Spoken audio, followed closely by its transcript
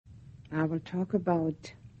I will talk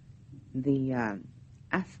about the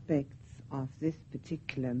aspects of this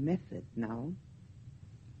particular method now,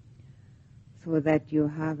 so that you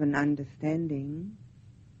have an understanding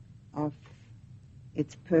of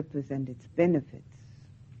its purpose and its benefits.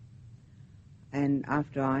 And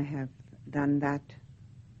after I have done that,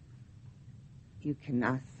 you can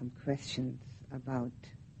ask some questions about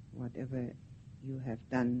whatever you have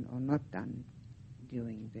done or not done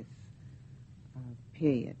during this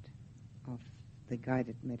period of the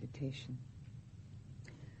guided meditation.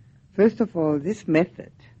 First of all, this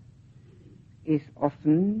method is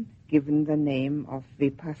often given the name of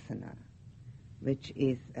Vipassana, which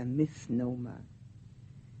is a misnomer.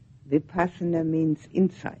 Vipassana means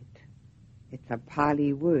insight. It's a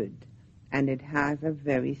Pali word, and it has a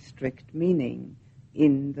very strict meaning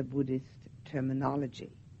in the Buddhist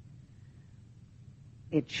terminology.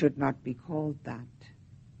 It should not be called that.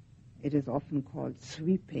 It is often called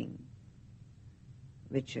sweeping,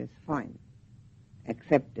 which is fine,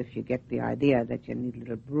 except if you get the idea that you need a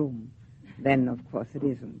little broom, then of course it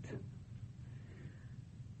isn't.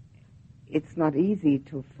 It's not easy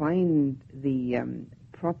to find the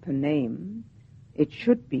proper name. It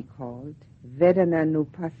should be called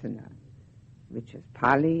Vedananupassana, which is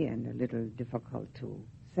Pali and a little difficult to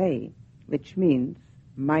say, which means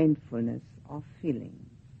mindfulness of feelings.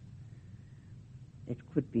 It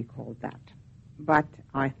could be called that. But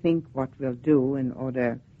I think what we'll do in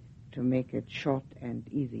order to make it short and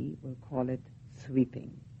easy, we'll call it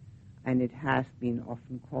sweeping. And it has been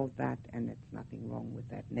often called that, and it's nothing wrong with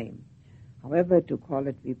that name. However, to call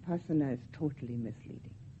it Vipassana is totally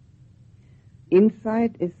misleading.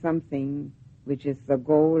 Insight is something which is the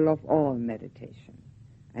goal of all meditation.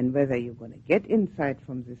 And whether you're going to get insight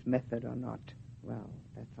from this method or not, well,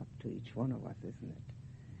 that's up to each one of us, isn't it?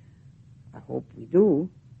 I hope we do,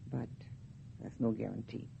 but there's no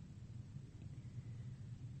guarantee.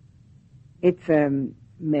 It's a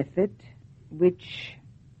method which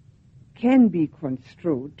can be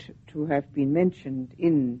construed to have been mentioned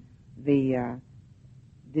in the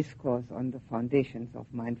discourse on the foundations of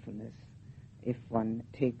mindfulness, if one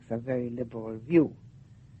takes a very liberal view,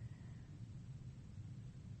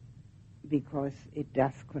 because it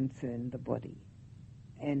does concern the body.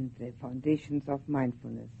 And the foundations of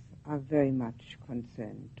mindfulness are very much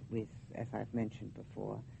concerned with, as I've mentioned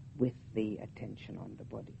before, with the attention on the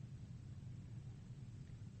body.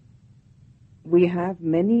 We have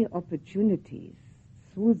many opportunities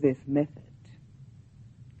through this method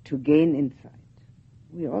to gain insight.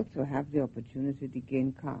 We also have the opportunity to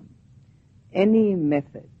gain calm. Any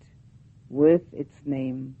method worth its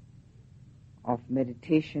name of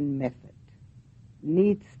meditation method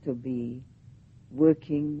needs to be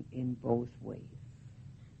working in both ways.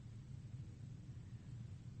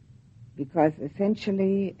 Because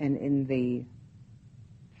essentially, and in the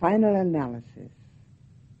final analysis,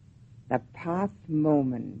 the path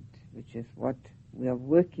moment, which is what we are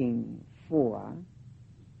working for,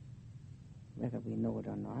 whether we know it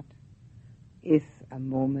or not, is a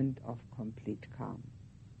moment of complete calm.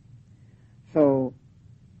 So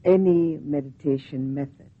any meditation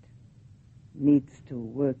method needs to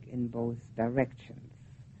work in both directions.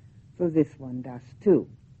 So this one does too.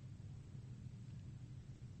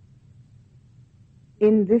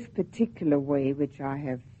 In this particular way, which I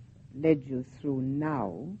have led you through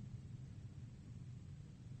now,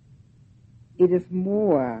 it is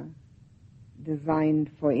more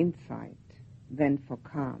designed for insight than for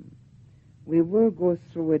calm. We will go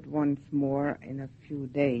through it once more in a few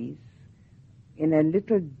days in a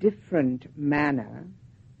little different manner,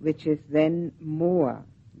 which is then more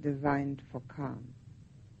designed for calm.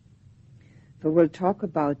 So we'll talk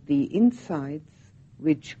about the insights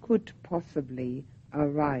which could possibly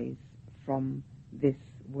arise from this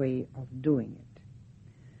way of doing it.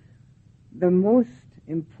 The most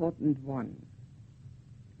important one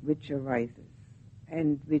which arises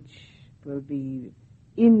and which will be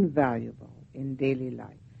invaluable in daily life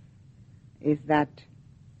is that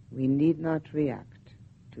we need not react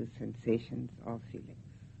to sensations or feelings.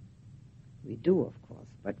 We do, of course,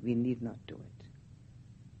 but we need not do it.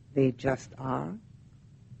 They just are,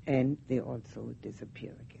 and they also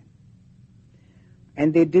disappear again.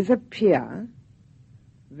 And they disappear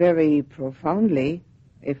very profoundly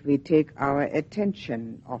if we take our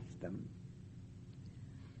attention off them.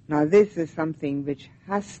 Now, this is something which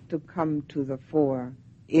has to come to the fore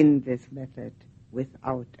in this method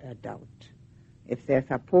without a doubt. If there's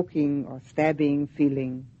a poking or stabbing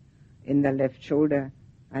feeling in the left shoulder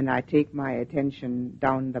and I take my attention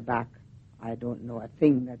down the back, I don't know a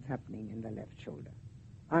thing that's happening in the left shoulder,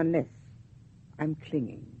 unless I'm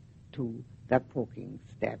clinging to the poking,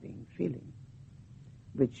 stabbing feeling,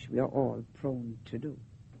 which we are all prone to do.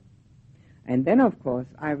 And then, of course,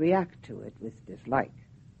 I react to it with dislike.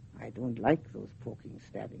 I don't like those poking,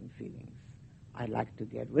 stabbing feelings. I like to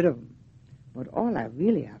get rid of them. But all I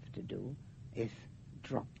really have to do is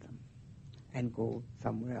drop them and go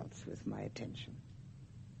somewhere else with my attention.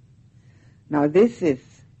 Now, this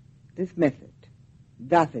method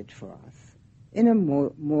does it for us in a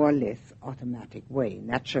more or less automatic way.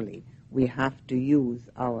 Naturally, we have to use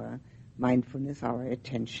our mindfulness, our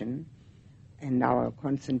attention, and our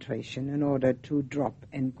concentration in order to drop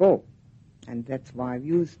and go. And that's why I've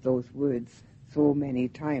used those words so many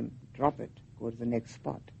times. Drop it, go to the next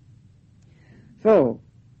spot. So,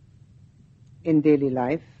 in daily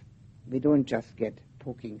life, we don't just get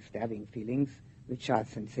poking, stabbing feelings, which are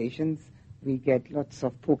sensations. We get lots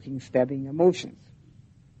of poking, stabbing emotions.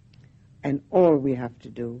 And all we have to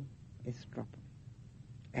do is drop them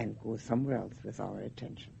and go somewhere else with our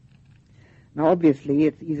attention. Now, obviously,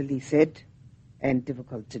 it's easily said and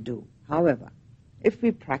difficult to do. However, if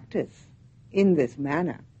we practice in this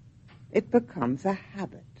manner, it becomes a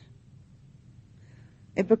habit.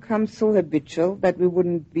 It becomes so habitual that we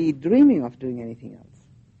wouldn't be dreaming of doing anything else.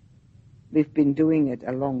 We've been doing it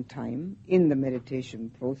a long time in the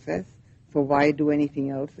meditation process, so why do anything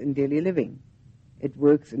else in daily living? It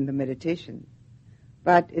works in the meditation.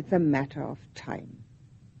 But it's a matter of time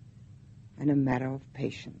and a matter of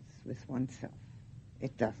patience with oneself.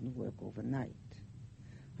 It doesn't work overnight.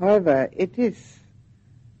 However, it is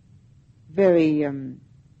very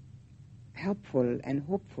helpful and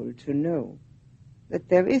hopeful to know that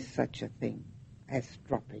there is such a thing as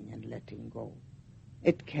dropping and letting go.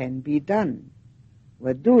 It can be done.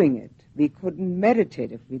 We're doing it. We couldn't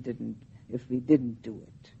meditate if we didn't do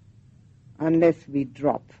it. Unless we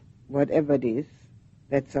drop whatever it is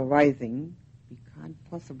that's arising, we can't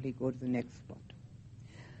possibly go to the next spot.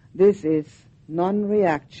 This is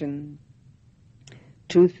non-reaction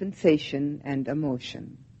to sensation and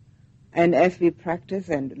emotion. And as we practice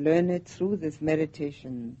and learn it through this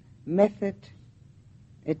meditation method,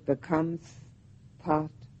 it becomes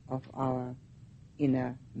part of our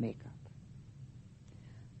inner makeup.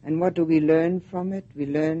 And what do we learn from it? We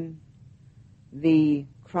learn the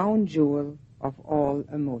crown jewel of all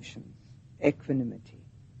emotions, equanimity.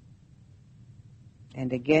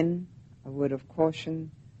 And again, a word of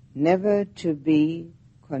caution, never to be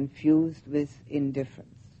confused with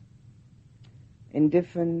indifference.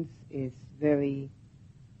 Indifference is very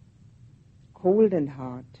cold and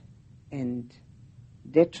hard and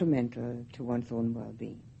detrimental to one's own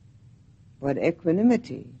well-being. But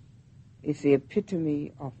equanimity is the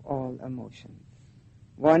epitome of all emotions,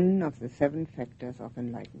 one of the 7 factors of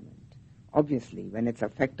enlightenment. Obviously, when it's a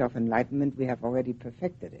factor of enlightenment, we have already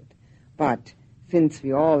perfected it. But since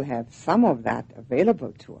we all have some of that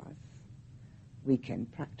available to us, we can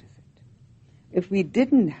practice it. If we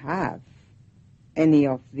didn't have any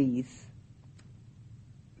of these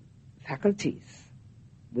faculties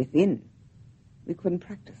within, we couldn't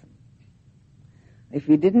practice them. If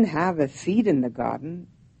we didn't have a seed in the garden,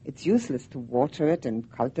 it's useless to water it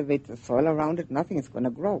and cultivate the soil around it. Nothing is going to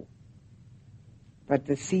grow. But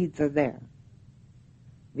the seeds are there.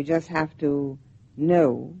 We just have to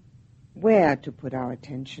know where to put our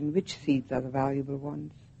attention, which seeds are the valuable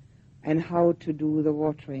ones, and how to do the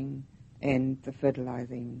watering and the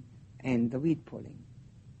fertilizing and the weed pulling.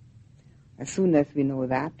 As soon as we know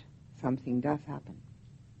that, something does happen.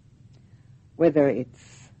 Whether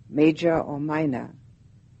it's major or minor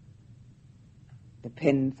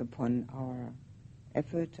depends upon our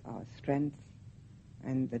effort, our strength,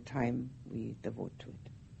 and the time we devote to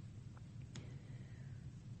it.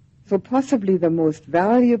 So possibly the most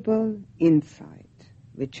valuable insight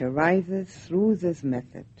which arises through this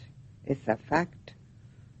method is the fact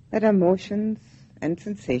that emotions and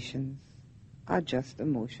sensations are just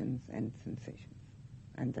emotions and sensations,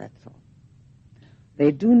 and that's all.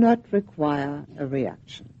 They do not require a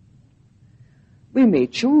reaction. We may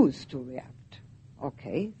choose to react.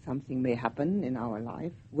 Okay, something may happen in our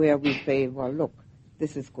life where we say, well, look,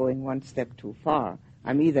 this is going one step too far.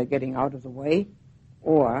 I'm either getting out of the way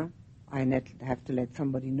or I have to let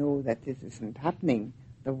somebody know that this isn't happening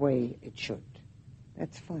the way it should.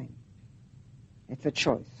 That's fine. It's a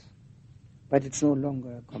choice, but it's no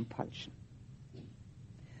longer a compulsion.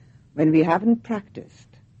 When we haven't practiced,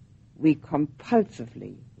 we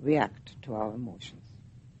compulsively react to our emotions.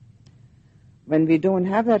 When we don't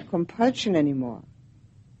have that compulsion anymore,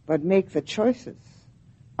 but make the choices,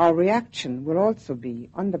 our reaction will also be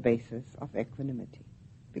on the basis of equanimity,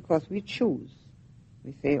 because we choose.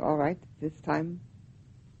 We say, all right, this time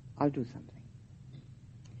I'll do something.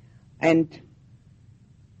 And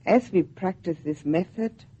as we practice this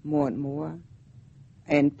method more and more,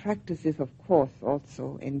 and practice this, of course,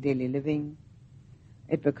 also in daily living,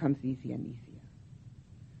 it becomes easier and easier.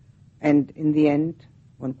 And in the end,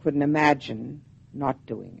 one couldn't imagine not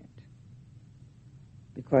doing it,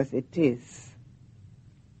 because it is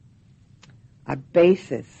a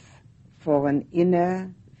basis for an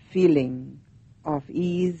inner feeling of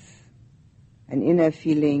ease, an inner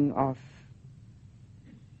feeling of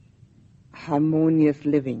harmonious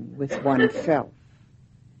living with oneself.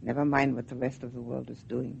 Never mind what the rest of the world is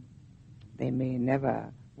doing. They may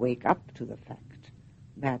never wake up to the fact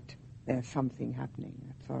that there's something happening.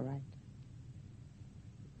 That's all right.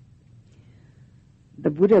 The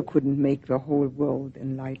Buddha couldn't make the whole world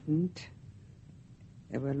enlightened.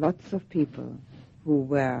 There were lots of people who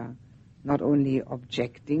were not only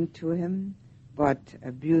objecting to him, but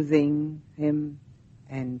abusing him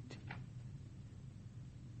and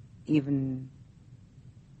even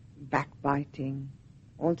backbiting,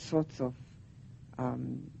 all sorts of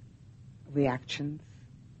reactions.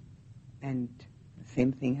 And the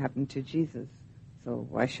same thing happened to Jesus, so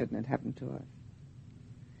why shouldn't it happen to us?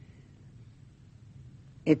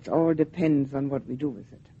 It all depends on what we do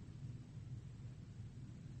with it.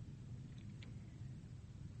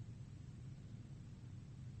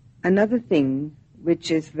 Another thing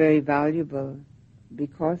which is very valuable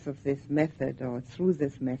because of this method, or through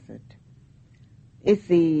this method, is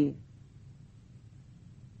the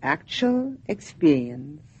actual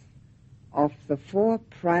experience of the four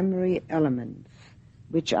primary elements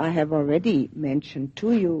which I have already mentioned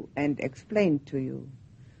to you and explained to you.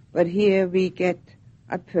 But here we get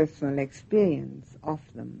a personal experience of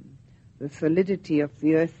them. The solidity of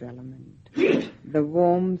the earth element, the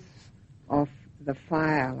warmth of the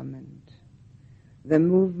fire element, the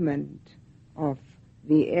movement of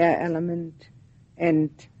the air element, and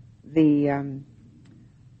the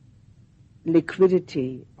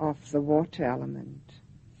liquidity of the water element,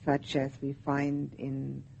 such as we find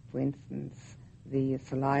in, for instance, the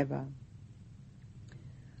saliva.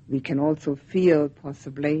 We can also feel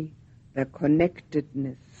possibly the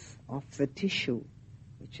connectedness of the tissue,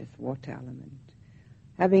 which is water element.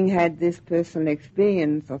 Having had this personal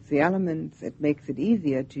experience of the elements, it makes it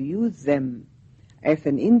easier to use them as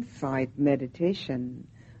an insight meditation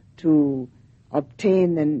to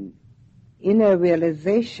obtain an inner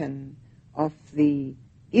realization of the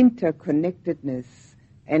interconnectedness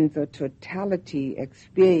and the totality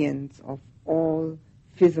experience of all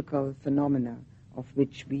physical phenomena of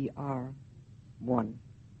which we are one.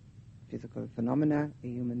 Physical phenomena, a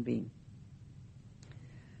human being.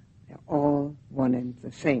 They're all one and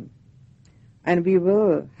the same. And we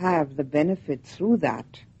will have the benefit through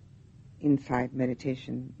that insight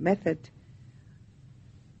meditation method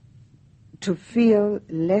to feel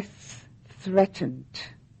less threatened.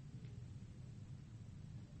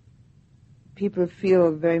 People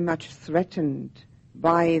feel very much threatened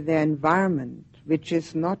by their environment, which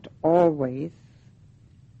is not always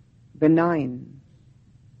benign.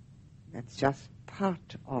 That's just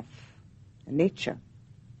part of nature.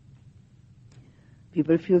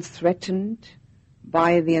 People feel threatened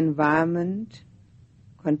by the environment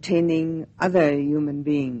containing other human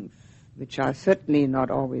beings, which are certainly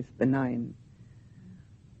not always benign.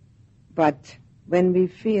 But when we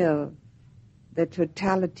feel the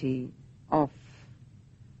totality of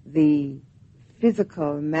the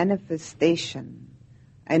physical manifestation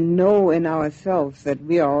and know in ourselves that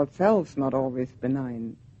we are ourselves not always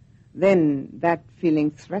benign, then that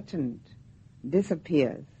feeling threatened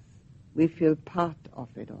disappears. We feel part of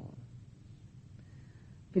it all.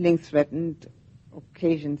 Feeling threatened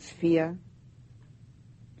occasions fear,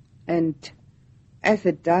 and as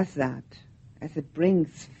it does that, as it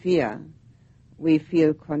brings fear, we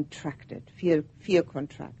feel contracted. Fear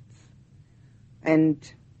contracts. And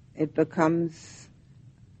it becomes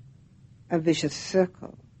a vicious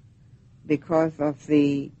circle because of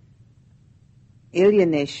the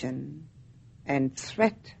alienation and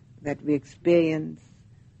threat that we experience.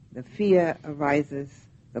 The fear arises,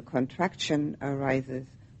 the contraction arises,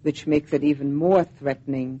 which makes it even more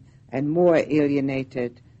threatening and more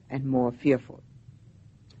alienated and more fearful.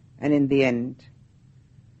 And in the end,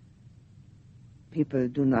 people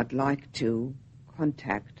do not like to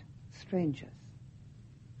contact strangers.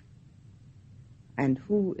 And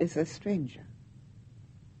who is a stranger?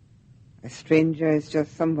 A stranger is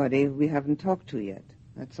just somebody we haven't talked to yet.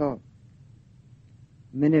 That's all.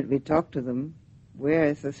 The minute we talk to them, where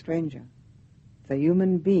is the stranger? It's a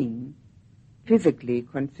human being physically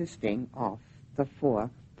consisting of the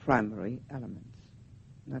four primary elements.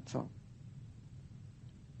 That's all.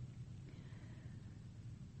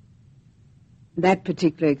 that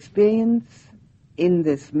particular experience in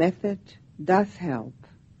this method does help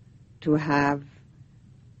to have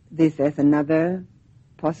this as another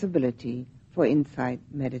possibility for insight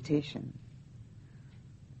meditation.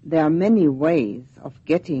 There are many ways of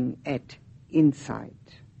getting at insight,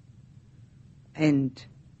 and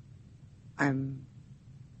I'm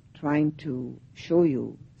trying to show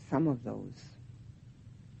you some of those.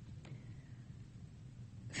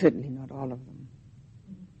 Certainly not all of them.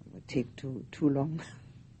 It would take too long.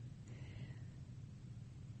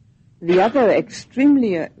 The other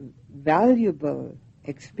extremely valuable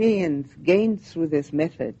experience gained through this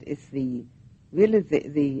method is the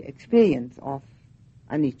experience of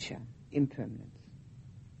anicca, impermanence.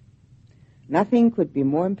 Nothing could be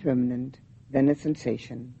more impermanent than a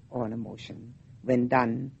sensation or an emotion when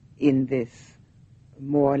done in this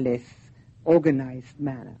more or less organized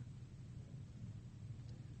manner.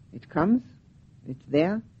 It comes, it's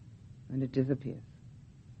there, and it disappears.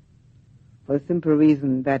 For the simple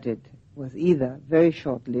reason that it was either very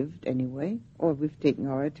short-lived anyway, or we've taken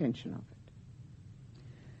our attention of it.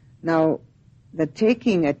 Now, the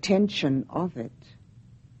taking attention of it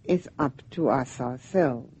is up to us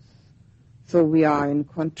ourselves. So we are in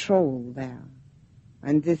control there.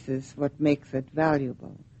 And this is what makes it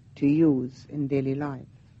valuable to use in daily life.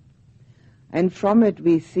 And from it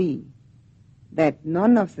we see that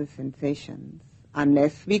none of the sensations,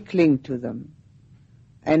 unless we cling to them,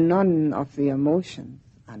 and none of the emotions,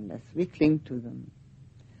 unless we cling to them,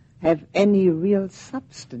 have any real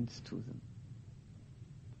substance to them.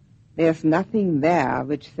 There's nothing there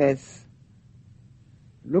which says,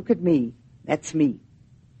 look at me, that's me.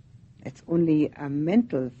 It's only a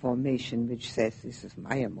mental formation which says, this is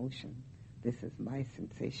my emotion, this is my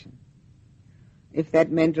sensation. If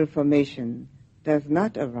that mental formation does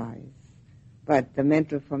not arise, but the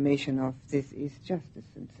mental formation of this is just a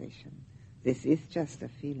sensation, this is just a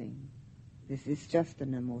feeling, this is just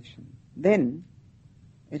an emotion, then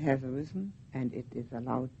it has arisen and it is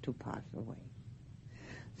allowed to pass away.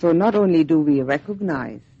 So not only do we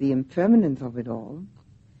recognize the impermanence of it all,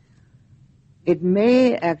 it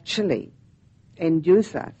may actually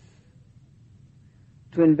induce us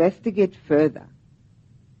to investigate further,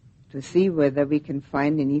 to see whether we can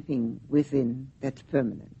find anything within that's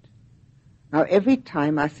permanent. Now, every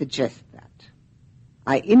time I suggest that,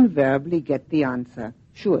 I invariably get the answer,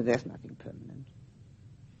 sure, there's nothing permanent.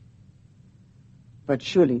 But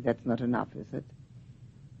surely that's not enough, is it?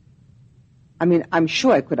 I mean, I'm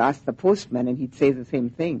sure I could ask the postman and he'd say the same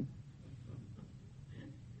thing.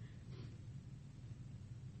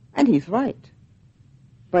 And he's right.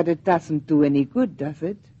 But it doesn't do any good, does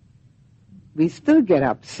it? We still get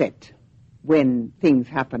upset when things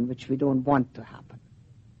happen which we don't want to happen.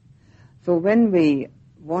 So when we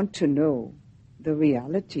want to know the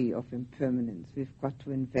reality of impermanence, we've got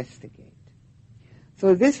to investigate.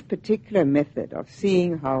 So this particular method of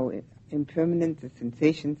seeing how impermanent the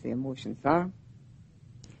sensations, the emotions are,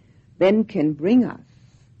 then can bring us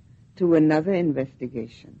to another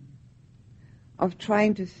investigation of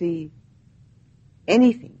trying to see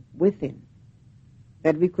anything within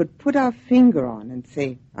that we could put our finger on and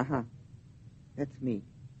say, aha, that's me.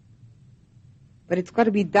 But it's got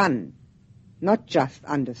to be done, not just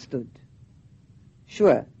understood.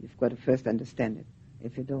 Sure, you've got to first understand it.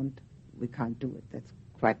 If you don't, we can't do it. That's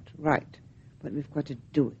quite right. But we've got to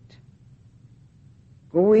do it.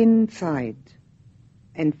 Go inside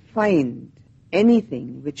and find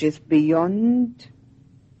anything which is beyond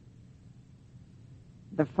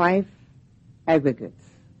the 5 aggregates: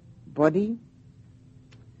 body,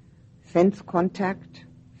 sense contact,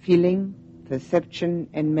 feeling, perception,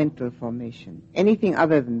 and mental formation. Anything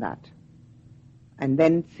other than that. And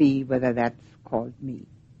then see whether that's called me.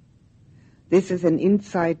 This is an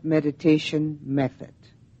insight meditation method,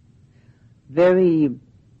 very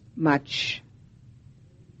much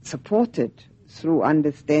supported through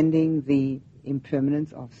understanding the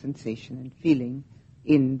impermanence of sensation and feeling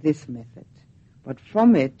in this method. But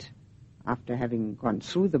from it, after having gone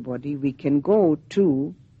through the body, we can go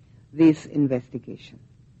to this investigation.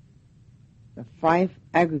 The 5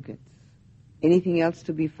 aggregates. Anything else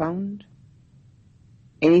to be found?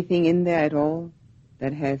 Anything in there at all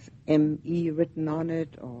that has M-E written on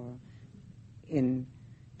it or in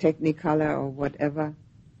Technicolor or whatever?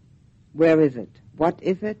 Where is it? What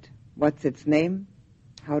is it? What's its name?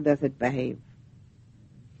 How does it behave?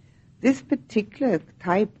 This particular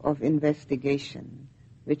type of investigation,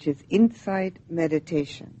 which is insight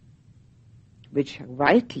meditation, which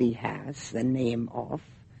rightly has the name of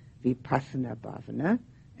Vipassana Bhavana,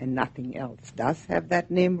 and nothing else does have that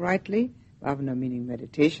name rightly, Bhavana meaning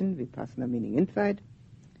meditation, Vipassana meaning insight.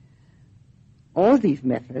 All these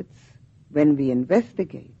methods, when we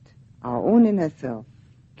investigate our own inner self,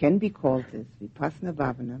 can be called this Vipassana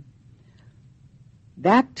Bhavana.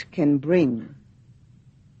 That can bring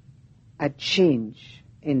a change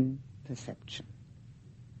in perception.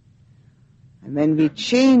 And when we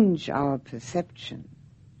change our perception,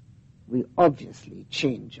 we obviously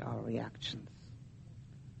change our reactions.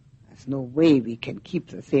 There's no way we can keep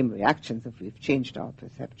the same reactions if we've changed our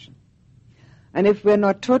perception. And if we're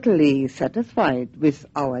not totally satisfied with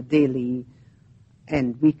our daily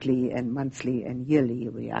and weekly and monthly and yearly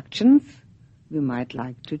reactions, we might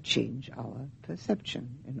like to change our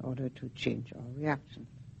perception in order to change our reactions.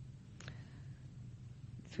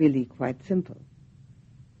 It's really quite simple,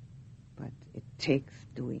 but it takes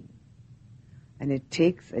doing. And it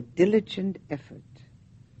takes a diligent effort,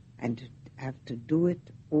 and to have to do it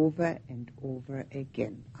over and over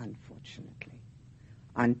again, unfortunately,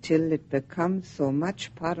 until it becomes so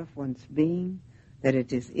much part of one's being that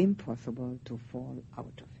it is impossible to fall out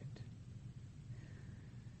of it.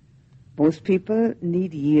 Most people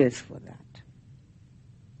need years for that.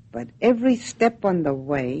 But every step on the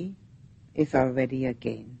way is already a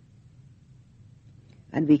gain.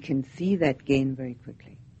 And we can see that gain very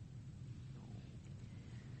quickly.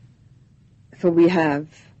 So we have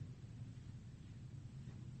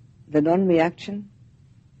the non-reaction,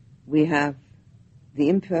 we have the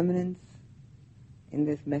impermanence in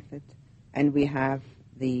this method, and we have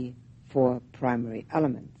the 4 primary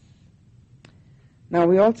elements. Now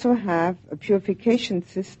we also have a purification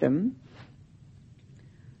system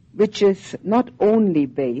which is not only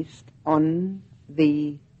based on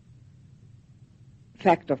the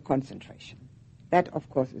fact of concentration. That, of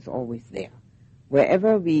course, is always there.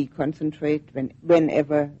 Wherever we concentrate,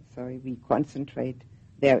 whenever we concentrate,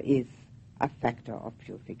 there is a factor of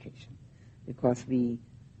purification. Because we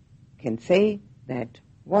can say that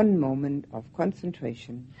one moment of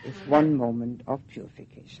concentration is one moment of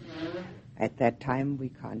purification. At that time, we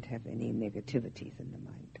can't have any negativities in the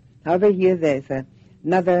mind. However, here there is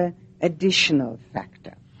another additional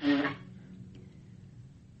factor.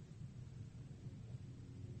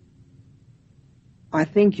 I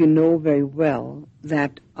think you know very well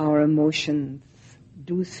that our emotions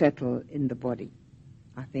do settle in the body.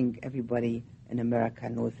 I think everybody in America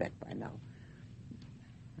knows that by now.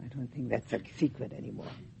 I don't think that's a secret anymore.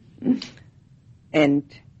 And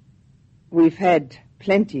we've had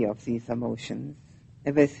plenty of these emotions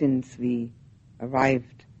ever since we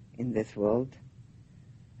arrived in this world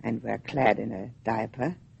and were clad in a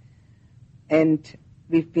diaper. And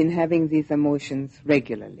we've been having these emotions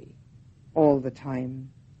regularly, all the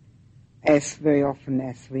time, as very often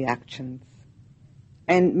as reactions.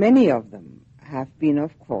 And many of them have been,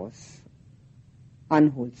 of course,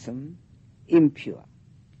 unwholesome, impure.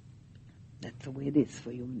 That's the way it is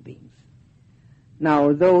for human beings.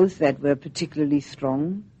 Now, those that were particularly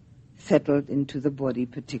strong settled into the body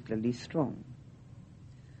particularly strong.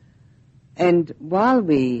 And while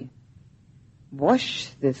we wash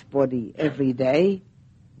this body every day,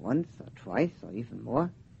 once or twice or even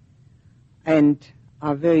more, and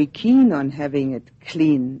are very keen on having it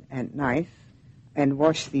clean and nice, and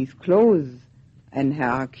wash these clothes and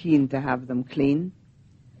are keen to have them clean,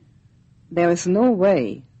 there is no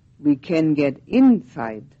way we can get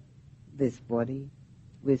inside this body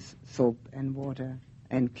with soap and water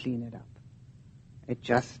and clean it up. It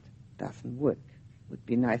just doesn't work. Would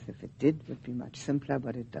be nice if it did, would be much simpler,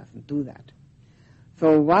 but it doesn't do that.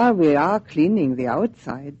 So while we are cleaning the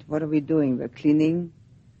outside, what are we doing? We're cleaning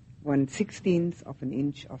 1/16 of an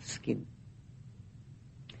inch of skin.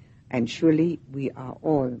 And surely we are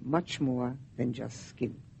all much more than just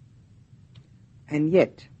skin. And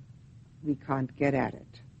yet, we can't get at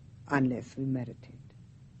it unless we meditate.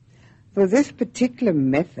 So this particular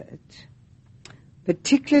method,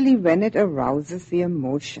 particularly when it arouses the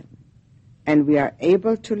emotion and we are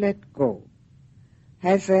able to let go,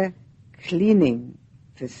 has a cleaning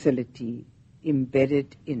facility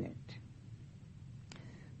embedded in it.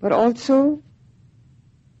 But also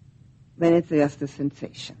when it's just a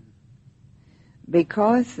sensation.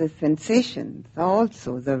 Because the sensations are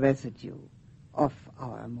also the residue of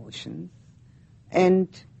our emotions, and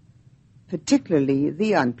particularly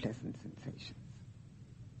the unpleasant sensations.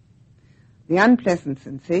 The unpleasant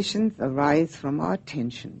sensations arise from our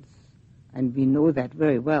tensions, and we know that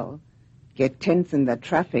very well. Get tense in the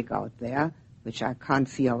traffic out there, which I can't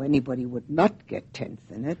see how anybody would not get tense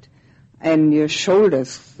in it, and your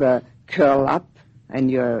shoulders curl up,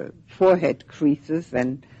 and your forehead creases,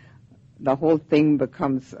 and the whole thing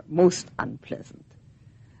becomes most unpleasant.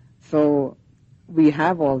 So we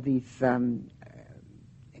have all these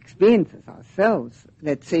experiences ourselves.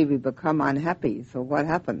 Let's say we become unhappy, so what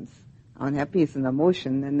happens? Unhappy is an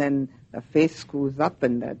emotion, and then the face screws up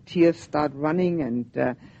and the tears start running,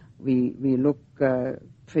 and we look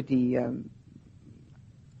pretty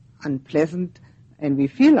unpleasant, and we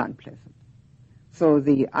feel unpleasant. So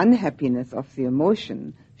the unhappiness of the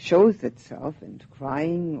emotion shows itself in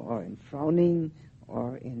crying or in frowning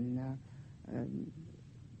or in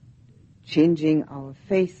changing our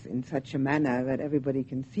face in such a manner that everybody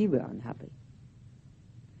can see we're unhappy.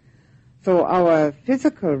 So our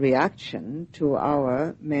physical reaction to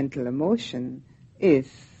our mental emotion is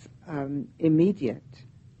immediate,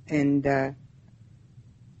 and there's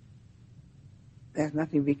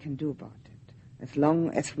nothing we can do about it. As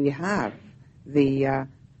long as we have the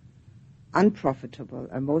unprofitable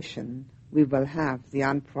emotion, we will have the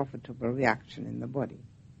unprofitable reaction in the body.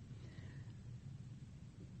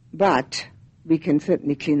 But we can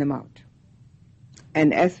certainly clean them out.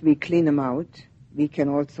 And as we clean them out, we can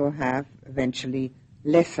also have eventually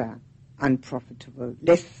less unprofitable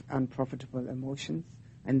emotions,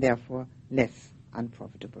 and therefore less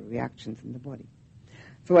unprofitable reactions in the body.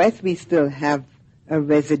 So as we still have a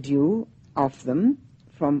residue of them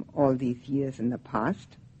from all these years in the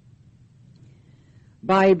past,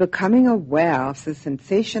 by becoming aware of the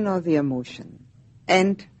sensation or the emotion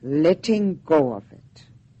and letting go of it,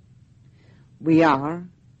 we are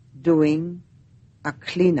doing a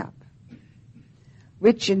cleanup,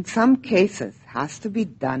 which in some cases has to be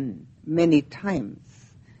done many times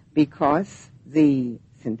because the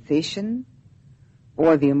sensation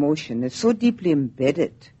or the emotion is so deeply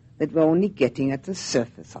embedded that we're only getting at the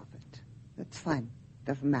surface of it. That's fine.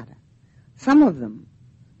 Doesn't matter. Some of them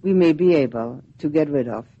we may be able to get rid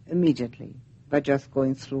of immediately by just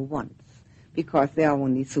going through once, because they are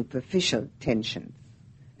only superficial tensions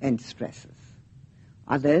and stresses.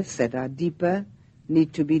 Others that are deeper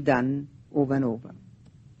need to be done over and over.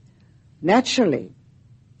 Naturally,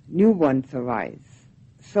 new ones arise.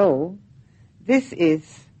 So this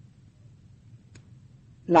is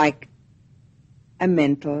like a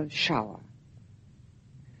mental shower.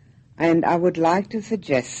 And I would like to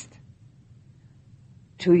suggest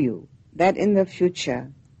to you that in the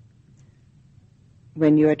future,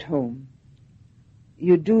 when you're at home,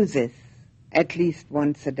 you do this at least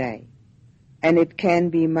once a day. And it can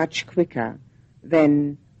be much quicker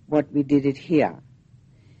than what we did it here.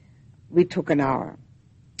 We took an hour.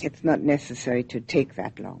 It's not necessary to take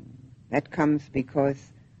that long. That comes because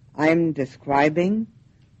I'm describing,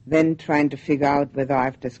 then trying to figure out whether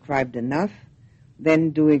I've described enough,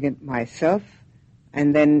 then doing it myself,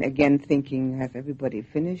 and then again thinking, has everybody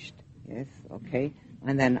finished? Yes, okay.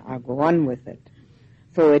 And then I'll go on with it.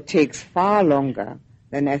 So it takes far longer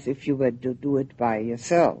than as if you were to do it by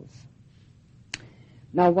yourselves.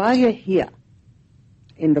 Now, while you're here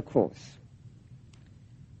in the course,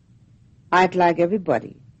 I'd like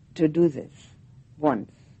everybody to do this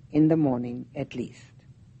once in the morning at least.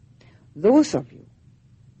 Those of you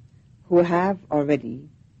who have already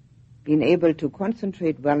been able to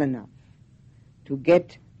concentrate well enough to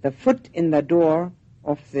get the foot in the door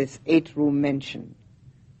of this 8-room mansion,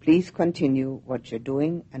 please continue what you're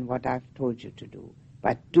doing and what I've told you to do.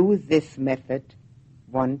 But do this method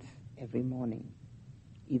once every morning,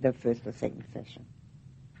 either first or second session.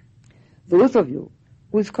 Those of you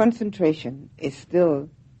whose concentration is still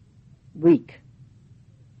weak,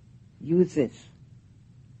 use this.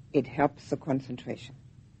 It helps the concentration.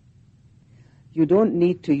 You don't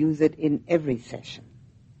need to use it in every session,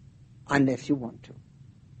 unless you want to.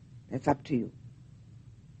 That's up to you.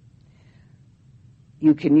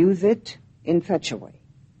 You can use it in such a way.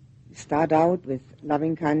 Start out with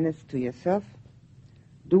loving kindness to yourself.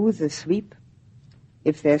 Do the sweep.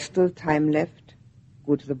 If there's still time left,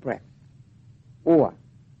 go to the breath. Or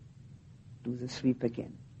do the sweep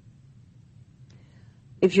again.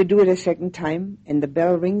 If you do it a second time and the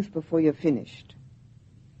bell rings before you're finished,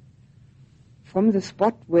 from the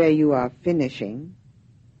spot where you are finishing,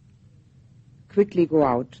 quickly go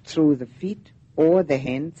out through the feet or the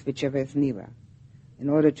hands, whichever is nearer, in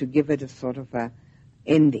order to give it a sort of a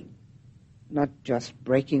ending, not just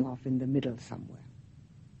breaking off in the middle somewhere.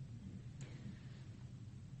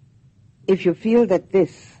 If you feel that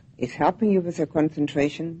this is helping you with your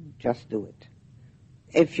concentration, just do it.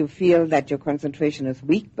 If you feel that your concentration is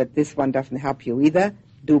weak, but this one doesn't help you either,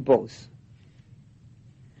 do both.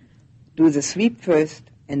 Do the sweep first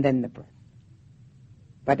and then the breath.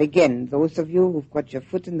 But again, those of you who've got your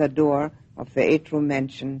foot in the door of the 8-room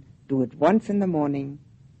mansion, do it once in the morning,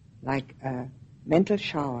 like a mental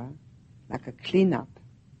shower, like a cleanup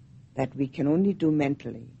that we can only do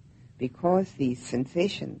mentally, because these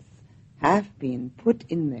sensations have been put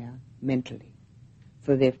in there mentally.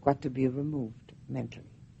 So they've got to be removed mentally.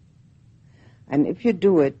 And if you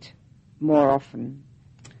do it more often,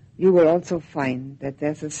 you will also find that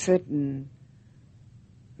there's a certain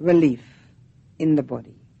relief in the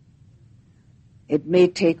body. It may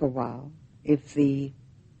take a while if the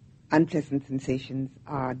unpleasant sensations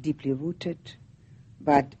are deeply rooted,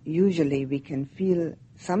 but usually we can feel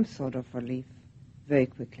some sort of relief very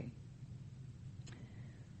quickly.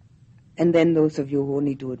 And then those of you who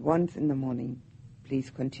only do it once in the morning,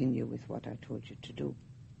 please continue with what I told you to do.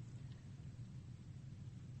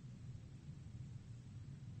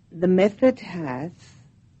 The method has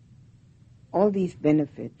all these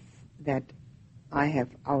benefits that I have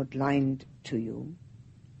outlined to you.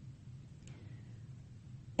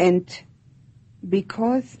 And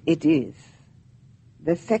because it is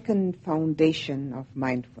the second foundation of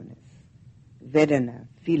mindfulness, Vedana,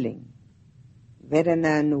 feeling,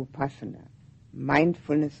 Vedana Nupassana,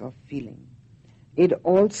 mindfulness of feeling, it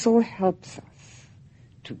also helps us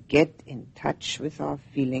to get in touch with our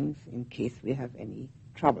feelings in case we have any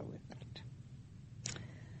trouble with that.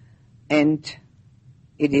 And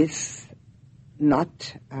it is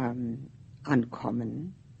not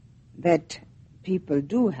uncommon that people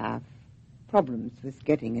do have problems with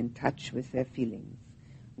getting in touch with their feelings.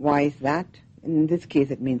 Why is that? In this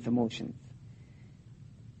case, it means emotions.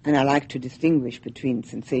 And I like to distinguish between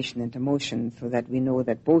sensation and emotion so that we know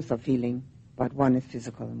that both are feeling, but one is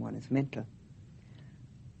physical and one is mental.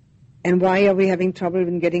 And why are we having trouble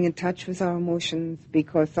in getting in touch with our emotions?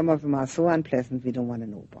 Because some of them are so unpleasant we don't want to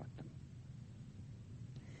know about them.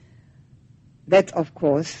 That, of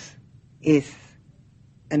course, is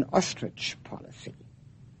an ostrich policy.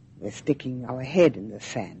 We're sticking our head in the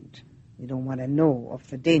sand. We don't want to know of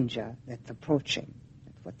the danger that's approaching.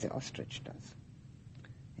 That's what the ostrich does.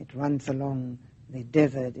 It runs along the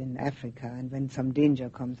desert in Africa, and when some danger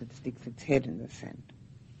comes, it sticks its head in the sand.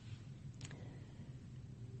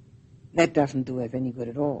 That doesn't do us any good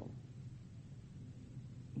at all.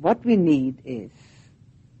 What we need is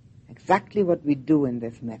exactly what we do in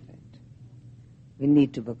this method. We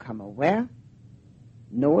need to become aware,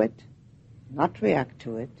 know it, not react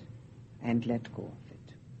to it, and let go of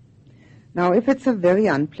it. Now, if it's a very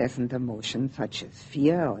unpleasant emotion, such as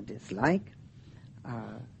fear or dislike,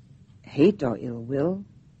 hate or ill will,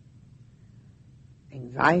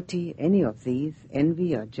 anxiety, any of these,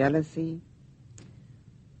 envy or jealousy,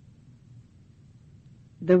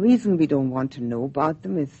 the reason we don't want to know about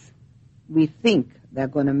them is we think they're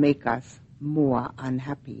going to make us more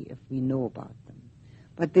unhappy if we know about them.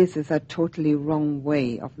 But this is a totally wrong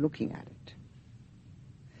way of looking at it.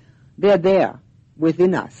 They're there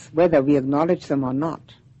within us, whether we acknowledge them or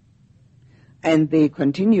not. And they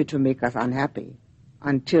continue to make us unhappy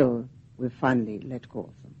until we finally let go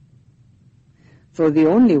of them. So the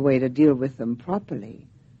only way to deal with them properly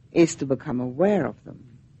is to become aware of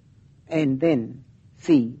them and then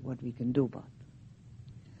see what we can do about them.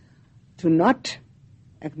 To not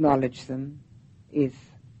acknowledge them is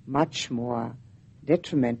much more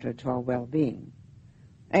detrimental to our well-being.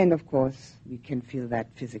 And of course, we can feel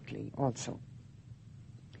that physically also.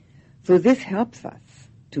 So this helps us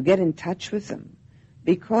to get in touch with them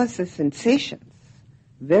because the sensations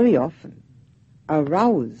very often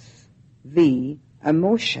arouse the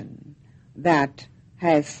emotion that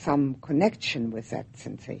has some connection with that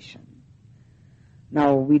sensation.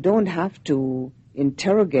 Now, we don't have to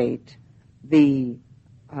interrogate the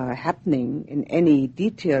happening in any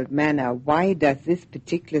detailed manner. Why does this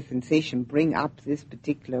particular sensation bring up this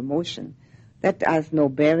particular emotion? That has no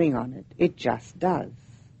bearing on it. It just does.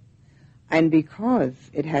 And because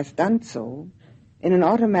it has done so, in an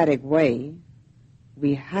automatic way,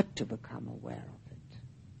 we had to become aware of it.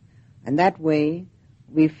 And that way,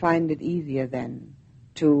 we find it easier then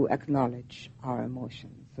to acknowledge our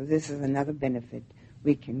emotions. So this is another benefit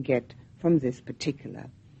we can get from this particular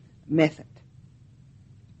method.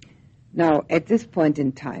 Now, at this point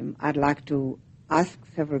in time, I'd like to ask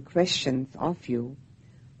several questions of you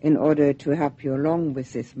in order to help you along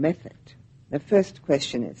with this method. The first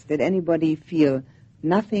question is, did anybody feel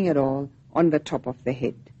nothing at all on the top of the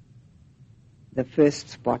head? The first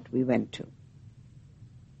spot we went to.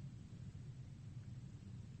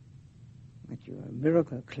 But you're a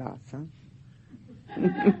miracle class, huh?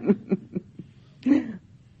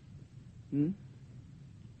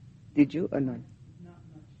 Did you or not? Not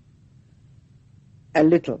much. A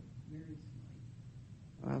little. Very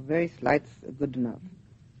slight. Well, very slight's good enough.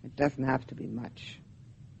 It doesn't have to be much.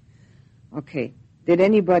 Okay. Did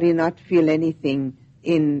anybody not feel anything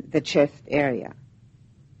in the chest area?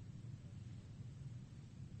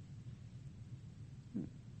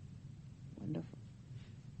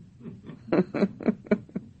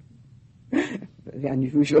 Very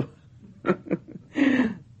unusual.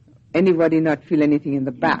 Anybody not feel anything in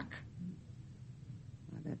the back?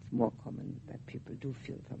 Well, that's more common, that people do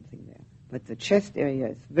feel something there. But the chest area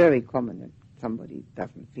is very common that somebody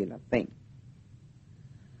doesn't feel a thing.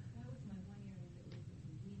 That was my one area that was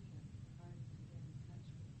weaker. Hard to get in touch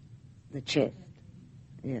with. The chest,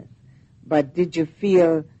 yes. But did you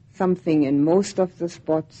feel something in most of the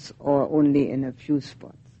spots or only in a few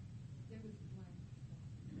spots? There was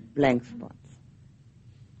Blank spots.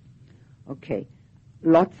 Okay.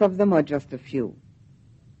 Lots of them or just a few?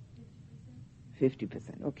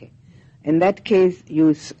 50%. Okay. In that case,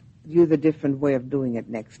 use a different way of doing it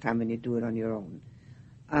next time when you do it on your own.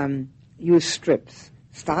 Use strips.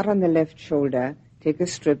 Start on the left shoulder. Take a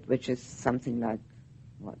strip which is something like,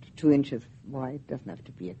 2 inches wide, doesn't have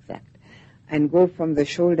to be exact, and go from the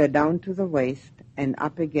shoulder down to the waist and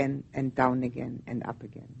up again and down again and up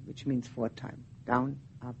again, which means 4 times. Down,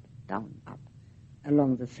 up,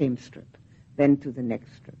 along the same strip. Then to the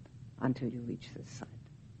next strip until you reach this side.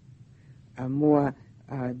 A more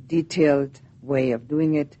detailed way of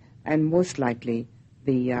doing it, and most likely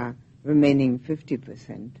the remaining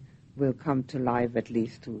 50% will come to life at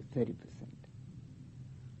least to 30%.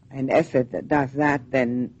 And as it does that,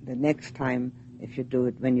 then the next time,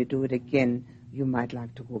 when you do it again, you might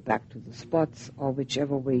like to go back to the spots or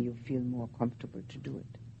whichever way you feel more comfortable to do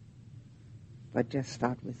it. But just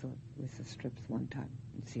start with the strips one time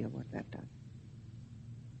and see what that does.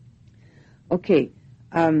 Okay.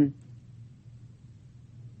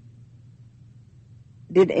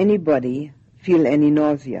 Did anybody feel any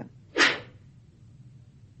nausea?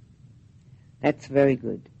 That's very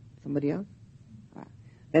good. Somebody else?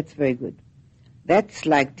 That's very good. That's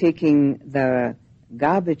like taking the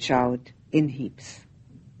garbage out in heaps.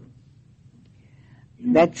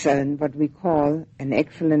 That's what we call an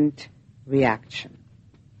excellent reaction.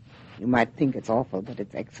 You might think it's awful, but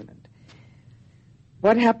it's excellent.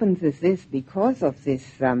 What happens is this: because of this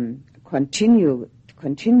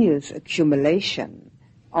continuous accumulation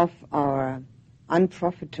of our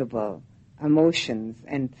unprofitable emotions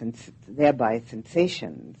and thereby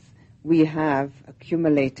sensations, we have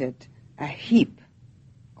accumulated a heap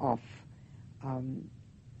of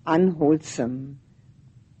unwholesome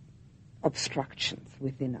obstructions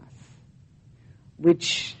within us,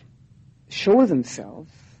 which show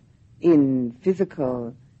themselves in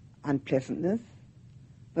physical unpleasantness,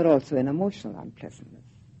 but also in emotional unpleasantness.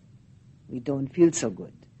 We don't feel so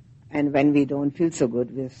good. And when we don't feel so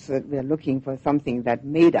good, we're looking for something that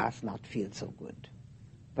made us not feel so good.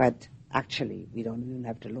 But actually, we don't even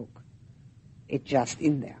have to look. It's just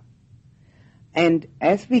in there. And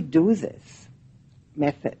as we do this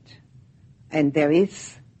method, and there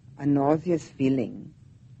is a nauseous feeling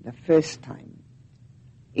the first time,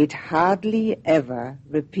 it hardly ever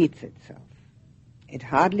repeats itself. It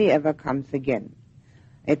hardly ever comes again.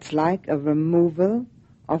 It's like a removal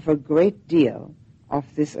of a great deal of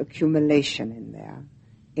this accumulation in there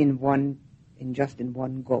in just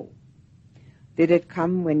one go. Did it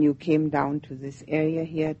come when you came down to this area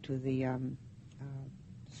here, to the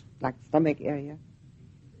like stomach area?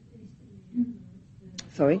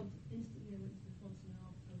 Sorry?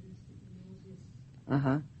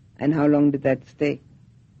 And how long did that stay?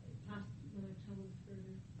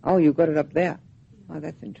 Oh, you got it up there. Oh,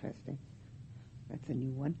 that's interesting. That's a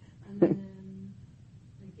new one. And then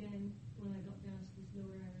again, when I got down to this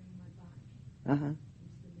lower area in my back, into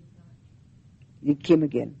the mid-back. It came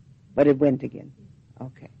again, but it went again.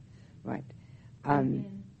 Okay, right. And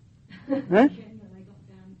then, huh? again, when I got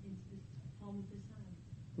down into the palm of his hand.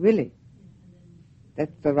 Really? Yeah, and then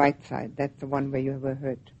that's the right side. That's the one where you were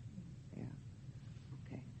hurt. Yeah.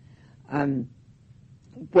 Okay.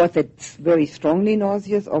 Was it very strongly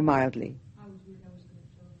nauseous or mildly? I was worried I was going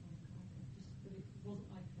to throw up on the carpet. But it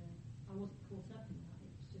wasn't like I wasn't caught up in that.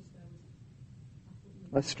 It was just I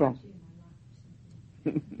thought Was strong.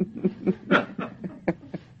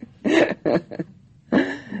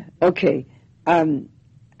 Okay.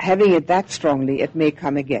 Having it that strongly, it may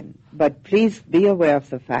come again. But please be aware of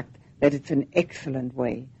the fact that it's an excellent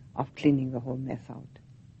way of cleaning the whole mess out,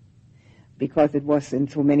 because it was in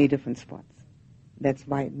so many different spots. That's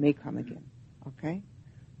why it may come again. Okay?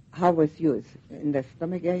 How was yours? In the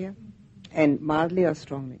stomach area? And mildly or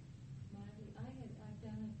strongly? Mildly. I've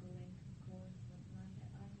done it for length of course, but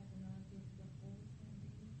I had a nausea for the whole 10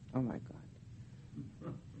 days. Oh my God.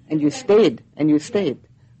 And you stayed.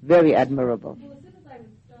 Very admirable. Well, as soon as I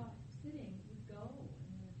would stop sitting, it would go, and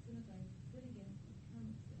then as soon as I would sit again, it would come.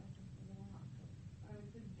 It's like a block. I would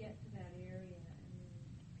sort of get to that area, and then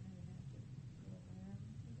kind of have to go around.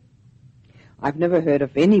 I've never heard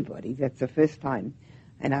of anybody, that's the first time,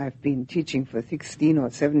 and I've been teaching for 16 or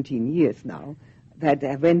 17 years now, that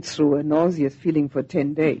I went through a nauseous feeling for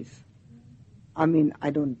 10 days. I mean,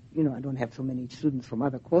 I don't have so many students from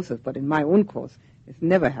other courses, but in my own course, it's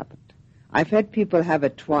never happened. I've had people have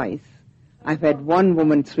it twice. I've had one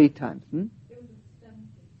woman 3 times.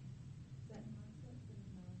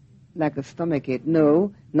 Like a stomach ache.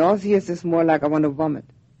 No, nauseous is more like I want to vomit.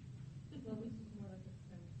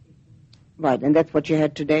 Right, and that's what you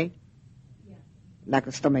had today? Yeah. Like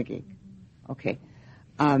a stomach ache. Okay.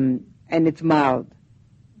 And it's mild.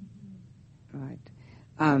 Right.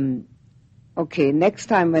 Okay, next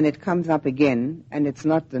time when it comes up again, and it's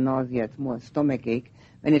not the nausea, it's more stomach ache,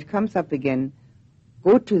 when it comes up again,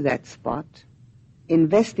 go to that spot,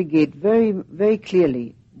 investigate very, very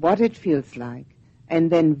clearly what it feels like, and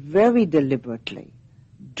then very deliberately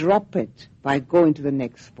drop it by going to the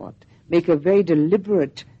next spot. Make a very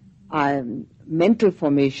deliberate mental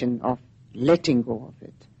formation of letting go of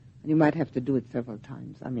it. And you might have to do it several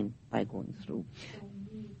times, by going through.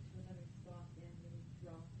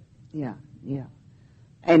 Yeah.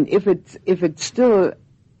 And if it's still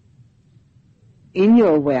in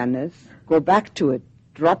your awareness, go back to it,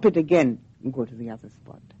 drop it again, and go to the other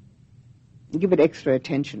spot. And give it extra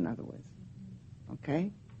attention, in other words.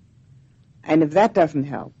 Okay? And if that doesn't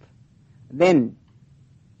help, then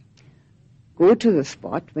go to the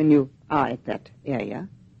spot when you are at that area,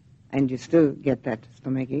 and you still get that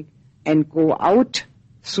stomachache, and go out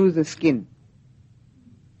through the skin.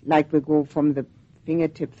 Like we go from the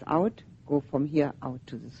fingertips out, go from here out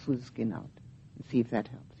through the skin out, and see if that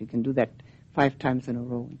helps. You can do that 5 times in a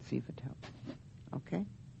row and see if it helps. Okay?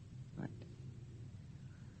 Right.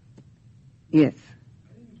 Yes?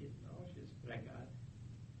 I didn't get nauseous, but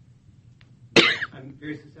I'm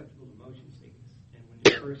very susceptible to motion sickness. And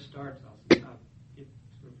when it first starts, I'll get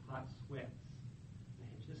sort of hot sweats. And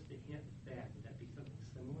just a hint of that. Would that be something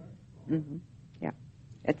similar? Mm-hmm. Yeah.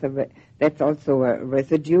 That's also a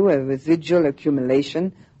residual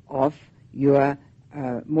accumulation of your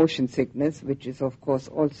motion sickness, which is, of course,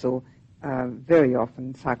 also very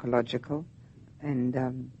often psychological.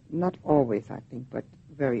 And not always, I think, but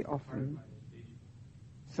very often. Part of mine is visual.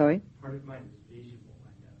 Sorry? Part of mine is visual,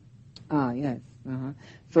 I know. Yes. Uh-huh.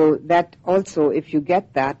 So that also, if you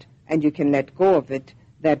get that and you can let go of it,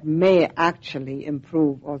 that may actually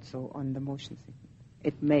improve also on the motion sickness.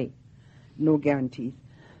 It may. No guarantees.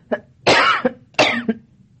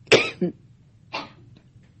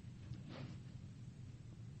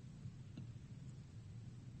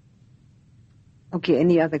 Okay,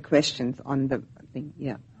 any other questions on the thing?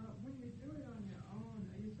 Yeah. When you do it on your own,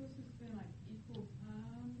 are you supposed to spend like equal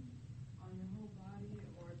time on your whole body,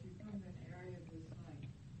 or if you come to an area that's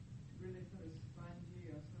like really sort of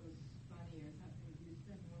spongy or sort of spunny or something, do you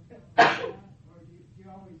spend more time on that, or do you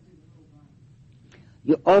always do the whole body?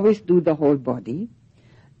 You always do the whole body,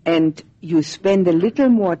 and you spend a little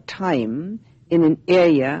more time in an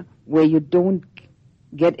area where you don't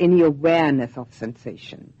get any awareness of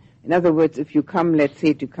sensation. In other words, if you come, let's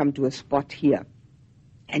say, to come to a spot here,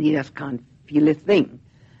 and you just can't feel a thing,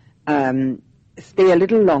 stay a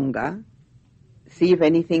little longer, see if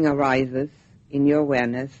anything arises in your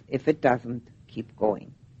awareness. If it doesn't, keep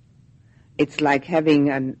going. It's like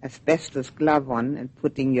having an asbestos glove on and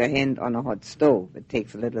putting your hand on a hot stove. It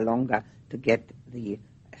takes a little longer to get the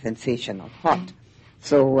sensation of hot.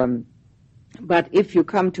 So, but if you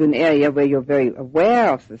come to an area where you're very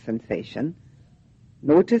aware of the sensation,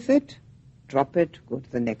 notice it, drop it, go to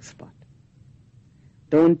the next spot.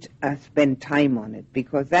 Don't spend time on it,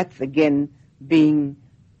 because that's again can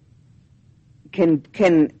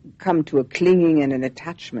come to a clinging and an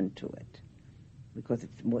attachment to it, because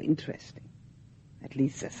it's more interesting. At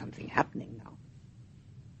least there's something happening now.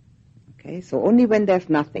 Okay, so only when there's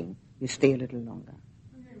nothing, you stay a little longer.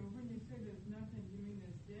 Okay, well, when you say there's nothing, do you mean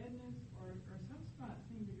there's deadness, or some spots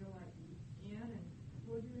seem to go like in and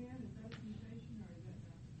pull you in? Is that a sensation, or is that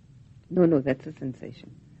not? No, that's a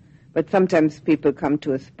sensation. But sometimes people come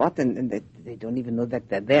to a spot and they don't even know that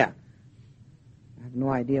they're there. I have no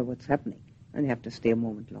idea what's happening. And you have to stay a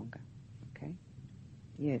moment longer. Okay?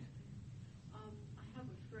 Yes. I have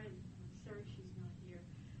a friend, sorry she's not here,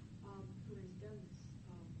 who has done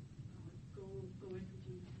this go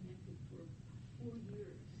energy connected for 4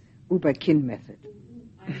 years. Uber-Kin method.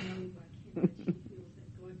 I know Uber-Kin, but she feels that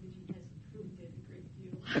go energy has improved it a great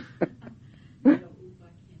deal.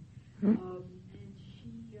 Uber-Kin. And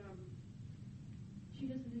she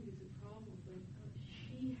doesn't think it's a problem, but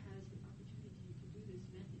she has the opportunity to do this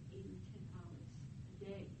method 8 or 10 hours a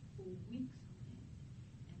day for weeks on end,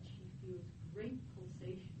 and she feels great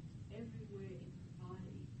pulsations everywhere in her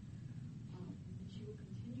body.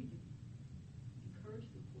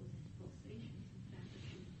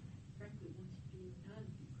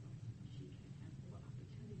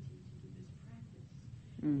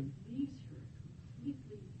 it leaves her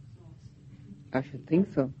completely exhausted. I should think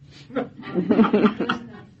so. She does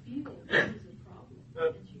not feel this is a problem,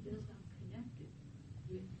 and she does not connect it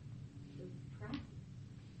with the practice.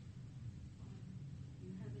 Do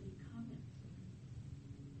you have any comments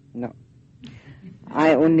on No.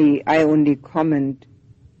 I only comment,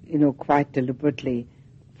 quite deliberately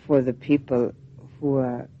for the people who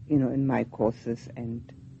are, in my courses, and,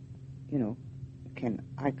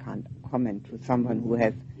 I can't comment to someone who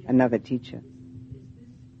has another teacher. Is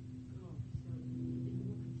this so that you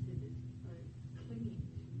will consider clinging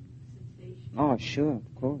to sensation? Oh, sure,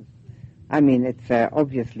 of course. I mean, it's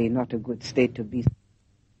obviously not a good state to be.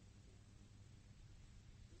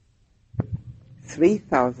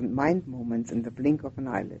 3,000 mind moments in the blink of an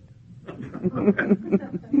eyelid.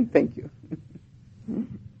 Thank you.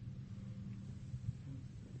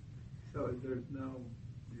 So there's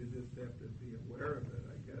you just have to be aware of it,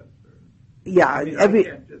 I guess. Yeah, I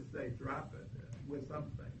can't just say drop it with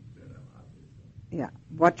something, obviously. Yeah,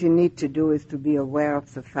 what you need to do is to be aware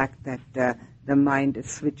of the fact that the mind is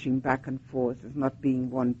switching back and forth, is not being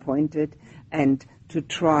one-pointed, and to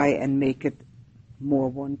try and make it more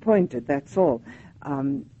one-pointed, that's all.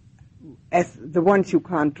 As the ones you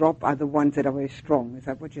can't drop are the ones that are very strong. Is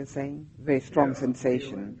that what you're saying? Very strong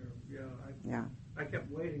sensation. Yeah. I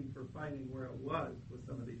kept waiting for finding where it was with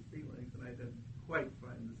some of these feelings, and I didn't quite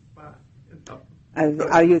find the spot.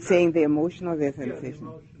 Are you saying the emotion or the sensation? Yeah, the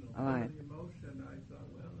emotional. All right. The emotion, I thought,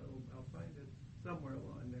 I'll find it somewhere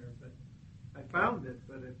along there, but I found it,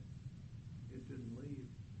 but it didn't leave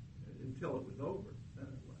until it was over. Then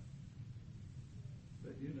it left.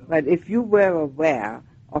 But But if you were aware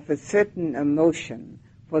of a certain emotion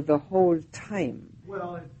for the whole time.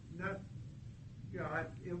 Well, it's not.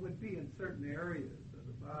 It would be in certain areas of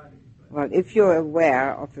the body. Well, if you're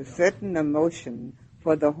aware of a certain emotion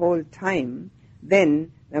for the whole time,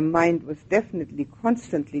 then the mind was definitely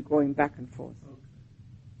constantly going back and forth. Okay.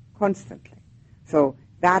 Constantly. So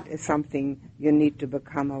that is something you need to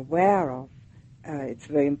become aware of. It's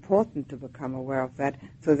very important to become aware of that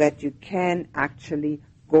so that you can actually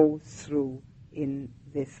go through in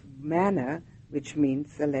this manner, which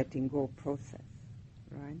means the letting go process,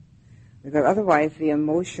 right? Because otherwise the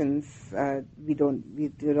emotions, we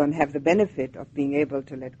don't have the benefit of being able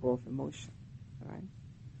to let go of emotion, right?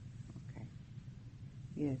 Okay.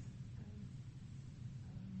 Yes.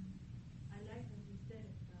 I like what you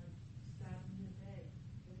said, starting the day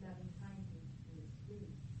with loving kindness and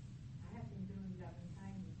sleep. I have been doing loving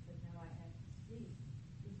kindness, but now I have to sleep.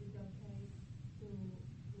 Is it okay to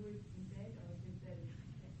do it in bed, or is it better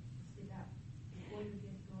to sit up before you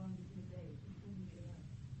get going with your day, before you get up?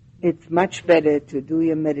 It's much better to do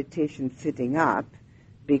your meditation sitting up,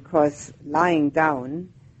 because lying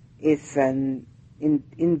down is an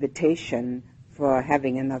invitation for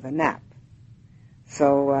having another nap.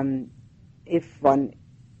 So if one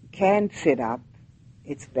can sit up,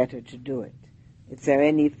 it's better to do it. Is there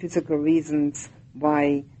any physical reasons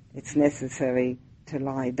why it's necessary to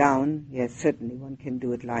lie down? Yes, certainly one can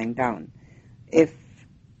do it lying down. If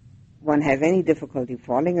one has any difficulty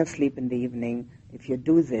falling asleep in the evening, if you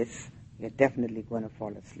do this, you're definitely going to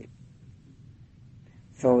fall asleep.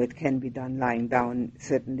 So it can be done lying down,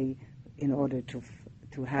 certainly, in order to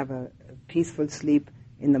have a peaceful sleep.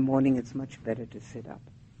 In the morning, it's much better to sit up.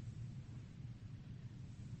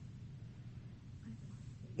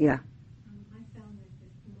 Yeah. I found that the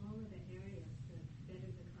smaller the area, the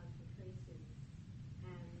better the concentration,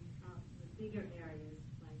 and the bigger areas,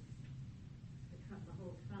 like the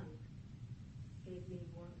whole trunk, gave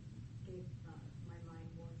my mind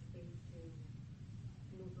more space to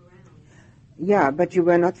move around. Yeah, but you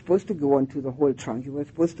were not supposed to go onto the whole trunk. You were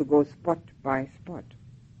supposed to go spot by spot.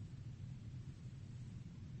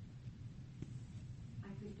 I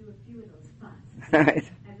could do a few of those spots. Right.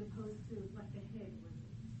 As opposed to what the head was,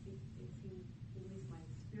 it seemed, at least my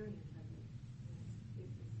experience of it,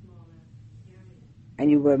 it's a smaller area.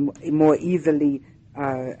 And you were more easily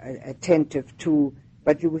attentive to,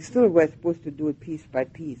 but you were supposed to do it piece by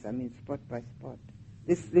piece, spot by spot.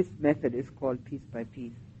 This method is called piece by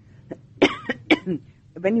piece.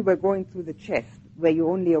 When you were going through the chest, were you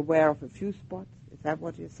only aware of a few spots? Is that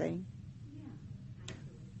what you're saying? Yeah,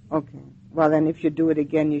 absolutely. Okay. Well, then if you do it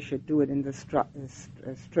again, you should do it in the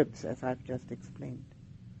strips, as I've just explained,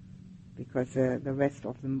 because the rest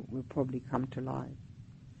of them will probably come to life.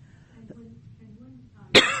 And when you're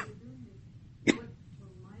doing this,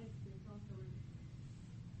 what my experience also is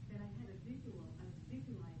that I had I was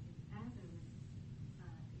visualizing as I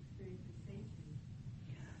was experiencing sensation.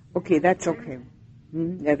 Okay, that's okay.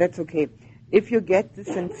 Yeah, that's okay. If you get the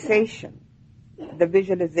sensation, the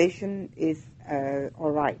visualization is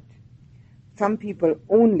all right. Some people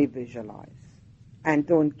only visualize and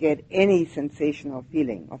don't get any sensation or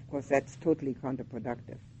feeling. Of course, that's totally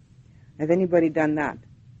counterproductive. Has anybody done that?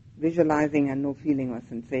 Visualizing and no feeling or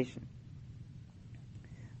sensation?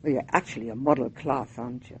 Well, you're actually a model class,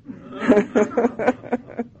 aren't you?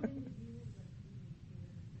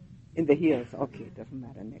 In the ears, okay, it doesn't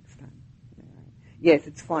matter next time. Right. Yes,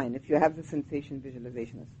 it's fine. If you have the sensation,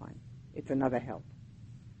 visualization is fine. It's another help.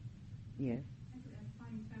 Yes. I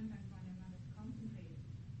find sometimes when I'm not as concentrated,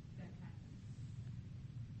 that happens.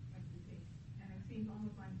 Like you say. And it seems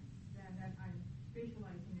almost like that I'm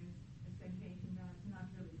visualizing a sensation that is not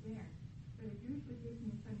really there. But it usually gives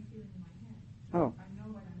me a funny feeling in my head. So Oh. I know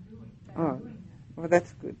what I'm doing. Oh. I'm doing that. Well,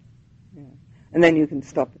 that's good. Yeah. And then you can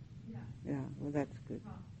stop it. Yeah. Yeah, well, that's good.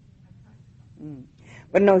 Well, I try to stop.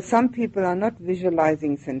 But no, some people are not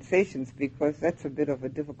visualizing sensations because that's a bit of a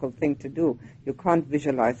difficult thing to do. You can't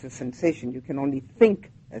visualize a sensation. You can only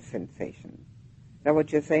think a sensation. Is that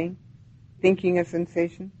what you're saying? Thinking a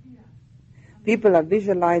sensation? Yeah. People are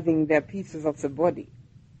visualizing their pieces of the body.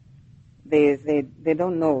 They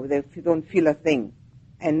don't know. They don't feel a thing.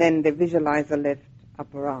 And then they visualize the left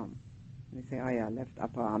upper arm. They say, oh yeah, left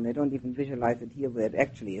upper arm. They don't even visualize it here where it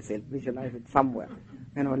actually is. They visualize it somewhere.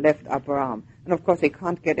 Left upper arm. And of course they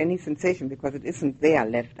can't get any sensation because it isn't their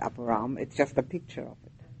left upper arm. It's just a picture of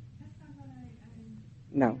it. That's not what I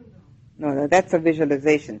No. feel, though. No, that's a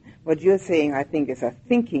visualization. What you're saying, I think, is a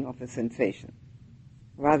thinking of a sensation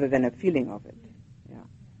rather than a feeling of it. Yeah.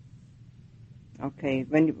 Okay.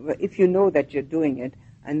 If you know that you're doing it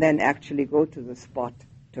and then actually go to the spot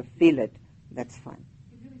to feel it, that's fine.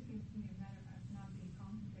 It really seems to me a matter of not being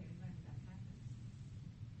concentrated when that happens.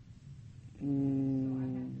 So I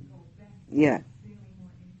have to go back Yeah. feeling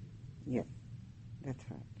more into it. Yes. That's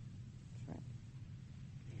right. That's right.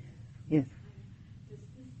 Yes. Does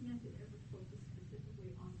this method ever focus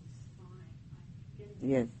specifically on the spine?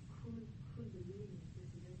 Yes. Kundalini, does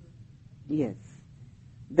it ever? Yes.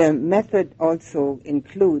 The method also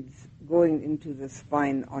includes going into the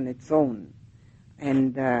spine on its own.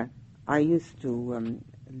 And I used to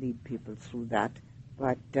lead people through that,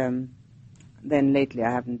 but then lately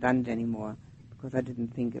I haven't done it anymore because I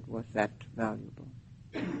didn't think it was that valuable.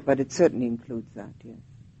 But it certainly includes that, yes.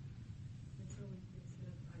 It's always been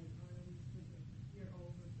said, I always did it here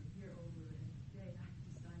over, and today I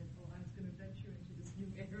decided, I was going to venture into this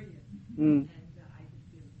new area, and I could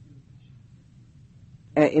feel it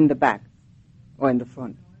too. In the back or in the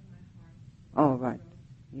front? No, in my heart. Oh, right.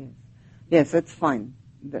 Yes. Yes, that's fine.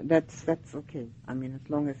 That's okay. I mean, as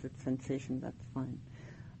long as it's sensation, that's fine.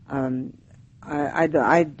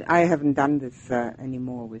 I haven't done this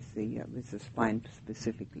anymore with the spine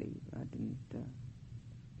specifically. I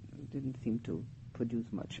didn't seem to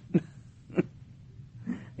produce much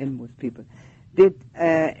in most people. Did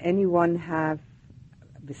anyone have,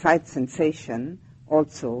 besides sensation,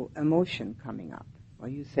 also emotion coming up? Well,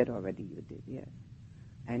 you said already you did, yes.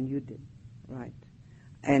 And you did, right.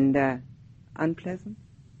 And unpleasant?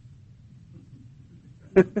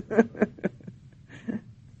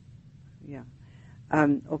 Yeah.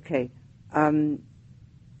 Okay.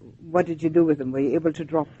 What did you do with them? Were you able to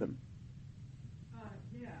drop them?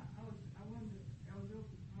 Yeah, I was real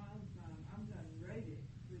surprised by them. I've done Reiki,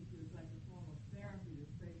 which is like a form of therapy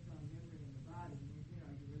that's based on memory in the body. You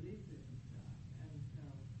release it and stuff. And so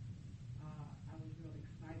I was real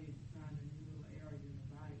excited to find a new little area in the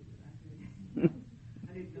body that I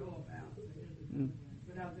didn't know about.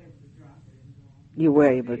 But I was able to drop it and go on. You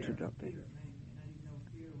were able to drop it. Fear, mainly, and I didn't know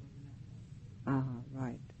fear was enough.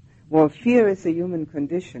 Right. Well, fear is a human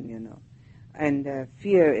condition, and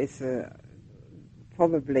fear is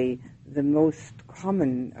probably the most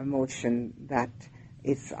common emotion that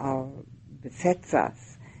besets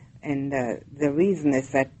us. And the reason is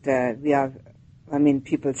that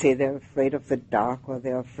people say they're afraid of the dark, or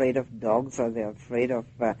they're afraid of dogs, or they're afraid of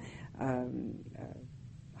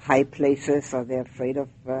high places, or they're afraid of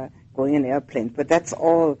going in airplanes. But that's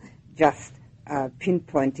all just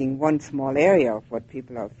pinpointing one small area of what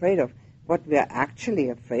people are afraid of. What we are actually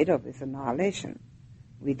afraid of is annihilation.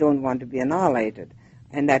 We don't want to be annihilated.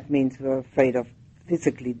 And that means we're afraid of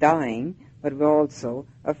physically dying, but we're also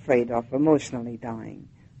afraid of emotionally dying.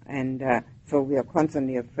 And so we are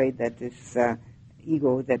constantly afraid that this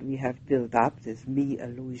ego that we have built up, this me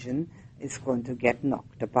illusion, is going to get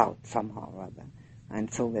knocked about somehow or other.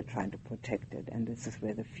 And so we're trying to protect it. And this is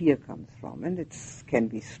where the fear comes from. And it can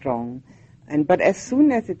be strong. But as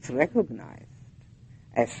soon as it's recognized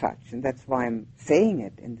as such, and that's why I'm saying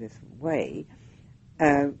it in this way,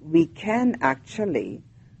 we can actually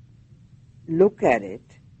look at it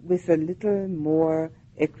with a little more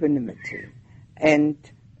equanimity, and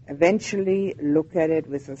eventually look at it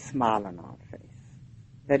with a smile on our face,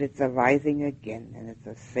 that it's arising again, and it's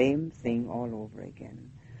the same thing all over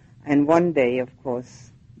again. And one day, of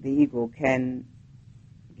course, the ego can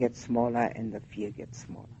get smaller and the fear gets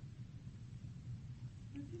smaller.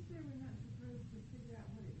 Did you say we're not supposed to figure out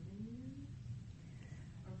what it means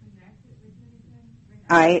or connect it with anything?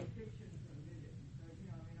 I fiction so vivid, so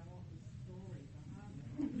I want the story behind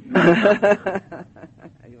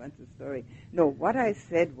it. You want the story? No, what I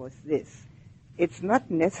said was this. It's not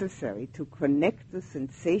necessary to connect the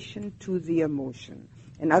sensation to the emotion.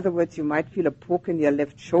 In other words, you might feel a poke in your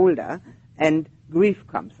left shoulder and grief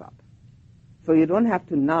comes up. So you don't have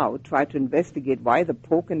to now try to investigate why the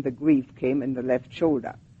poke and the grief came in the left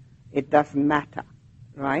shoulder. It doesn't matter,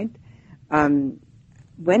 right? When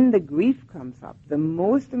the grief comes up, the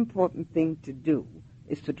most important thing to do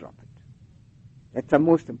is to drop it. That's the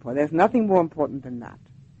most important. There's nothing more important than that.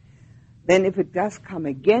 Then if it does come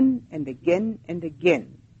again and again and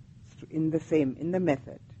again in the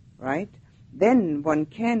method, right? Then one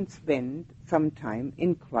can spend some time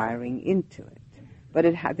inquiring into it. But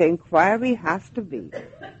the inquiry has to be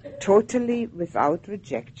totally without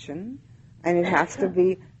rejection, and it has to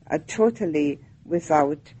be totally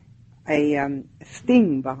without a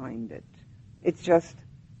sting behind it. It's just,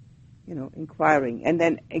 inquiring. And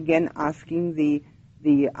then again asking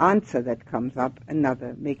the answer that comes up,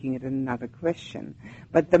 making it another question.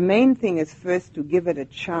 But the main thing is first to give it a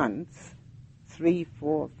chance, 3,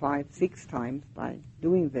 4, 5, 6 times by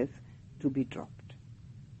doing this, to be dropped.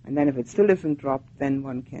 And then if it still isn't dropped, then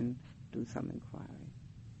one can do some inquiry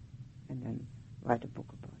and then write a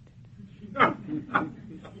book about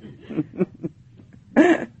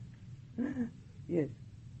it. Yes.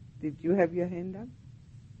 Did you have your hand up?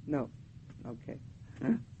 No. Okay.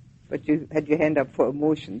 But you had your hand up for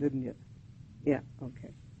emotion, didn't you? Yeah.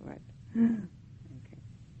 Okay. Right.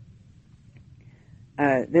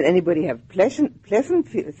 Okay. Did anybody have pleasant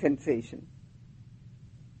sensation?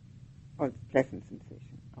 Or pleasant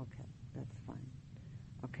sensation? Okay, that's fine.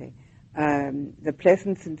 Okay. The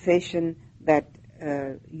pleasant sensation that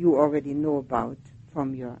you already know about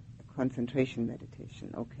from your concentration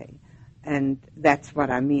meditation. Okay. And that's what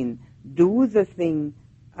I mean. Do this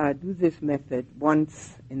method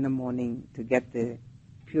once in the morning to get the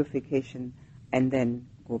purification, and then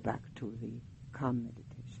go back to the calm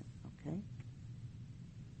meditation. Okay?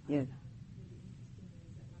 Yes.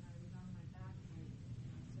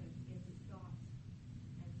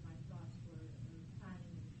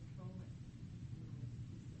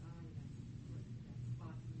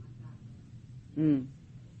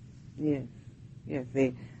 Yes, yes.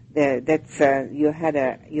 That's you had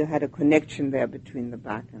a connection there between the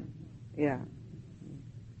back and yes.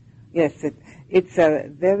 It's a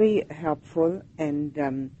very helpful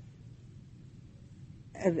and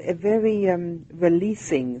a very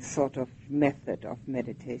releasing sort of method of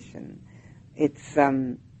meditation. It's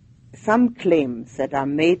some claims that are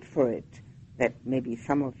made for it that maybe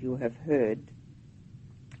some of you have heard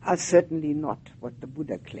are certainly not what the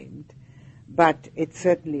Buddha claimed. But it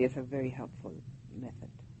certainly is a very helpful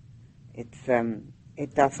method.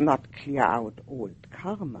 It does not clear out old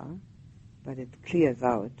karma, but it clears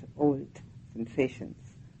out old sensations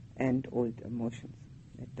and old emotions.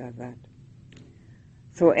 It does that.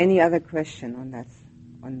 So any other question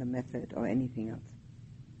on the method or anything else?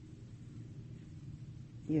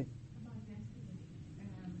 Yes.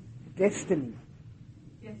 About destiny.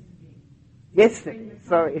 Yesterday. Yesterday.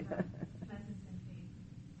 Sorry.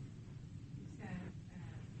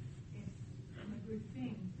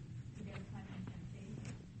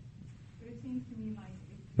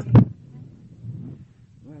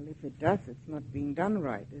 Well, if it does, it's not being done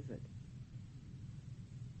right, is it?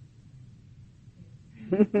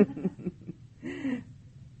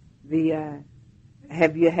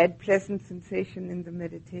 Have you had pleasant sensation in the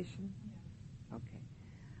meditation? Yeah. Okay.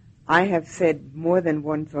 I have said more than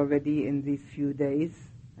once already in these few days,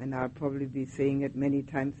 and I'll probably be saying it many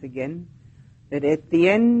times again, that at the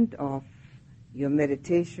end of your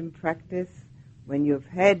meditation practice, when you've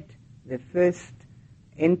had the first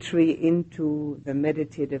entry into the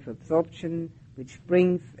meditative absorption, which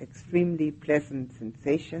brings extremely pleasant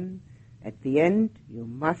sensation, at the end you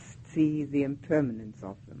must see the impermanence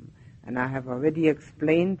of them. And I have already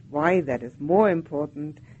explained why that is more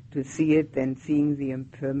important to see it than seeing the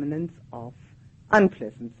impermanence of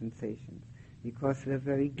unpleasant sensations, because we're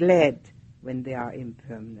very glad when they are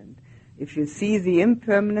impermanent. If you see the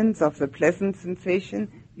impermanence of the pleasant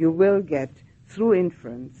sensation, you will get, through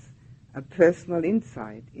inference, a personal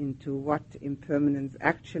insight into what impermanence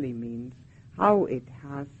actually means, how it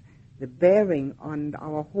has the bearing on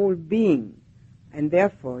our whole being. And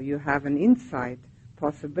therefore you have an insight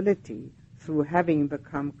possibility through having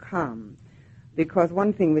become calm. Because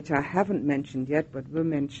one thing which I haven't mentioned yet, but will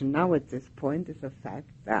mention now at this point, is the fact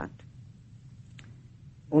that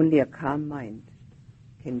only a calm mind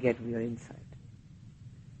can get real insight.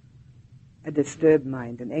 A disturbed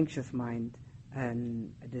mind, an anxious mind,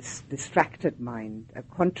 and a distracted mind, a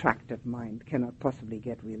contracted mind cannot possibly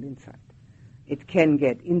get real insight. It can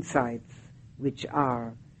get insights which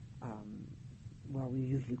are, we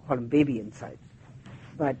usually call them baby insights,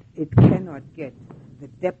 but it cannot get the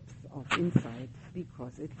depth of insights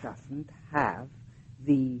because it doesn't have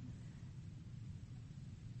the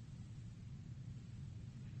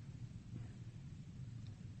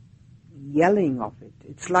yelling of it.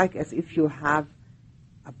 It's like as if you have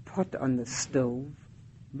a pot on the stove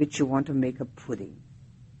which you want to make a pudding.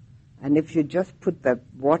 And if you just put the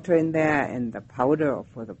water in there and the powder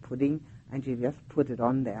for the pudding and you just put it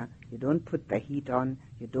on there, you don't put the heat on,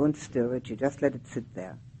 you don't stir it, you just let it sit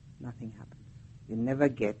there, nothing happens. You never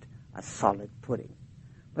get a solid pudding.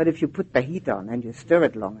 But if you put the heat on and you stir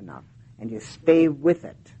it long enough and you stay with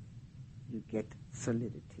it, you get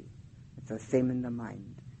solidity. It's the same in the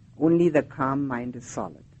mind. Only the calm mind is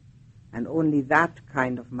solid. And only that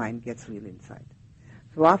kind of mind gets real insight.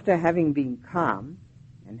 So after having been calm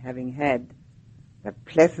and having had the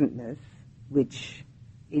pleasantness which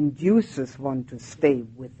induces one to stay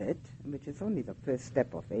with it, which is only the first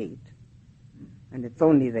step of 8, and it's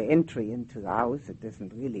only the entry into the house, it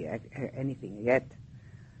isn't really anything yet,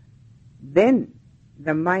 then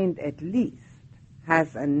the mind at least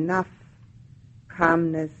has enough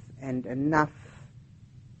calmness and enough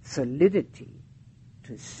solidity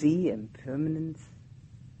to see impermanence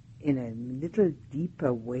in a little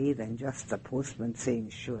deeper way than just the postman saying,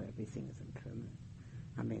 sure, everything is impermanent.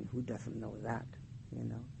 I mean, who doesn't know that, you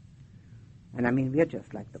know? And I mean, we're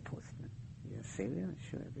just like the postman. We just say, yeah,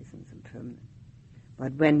 sure, everything's impermanent.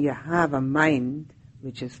 But when you have a mind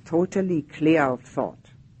which is totally clear of thought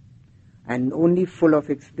and only full of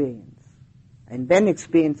experience, and then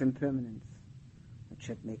experience impermanence, it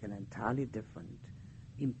should make an entirely different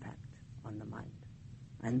impact on the mind.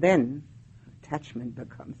 And then attachment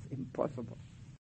becomes impossible.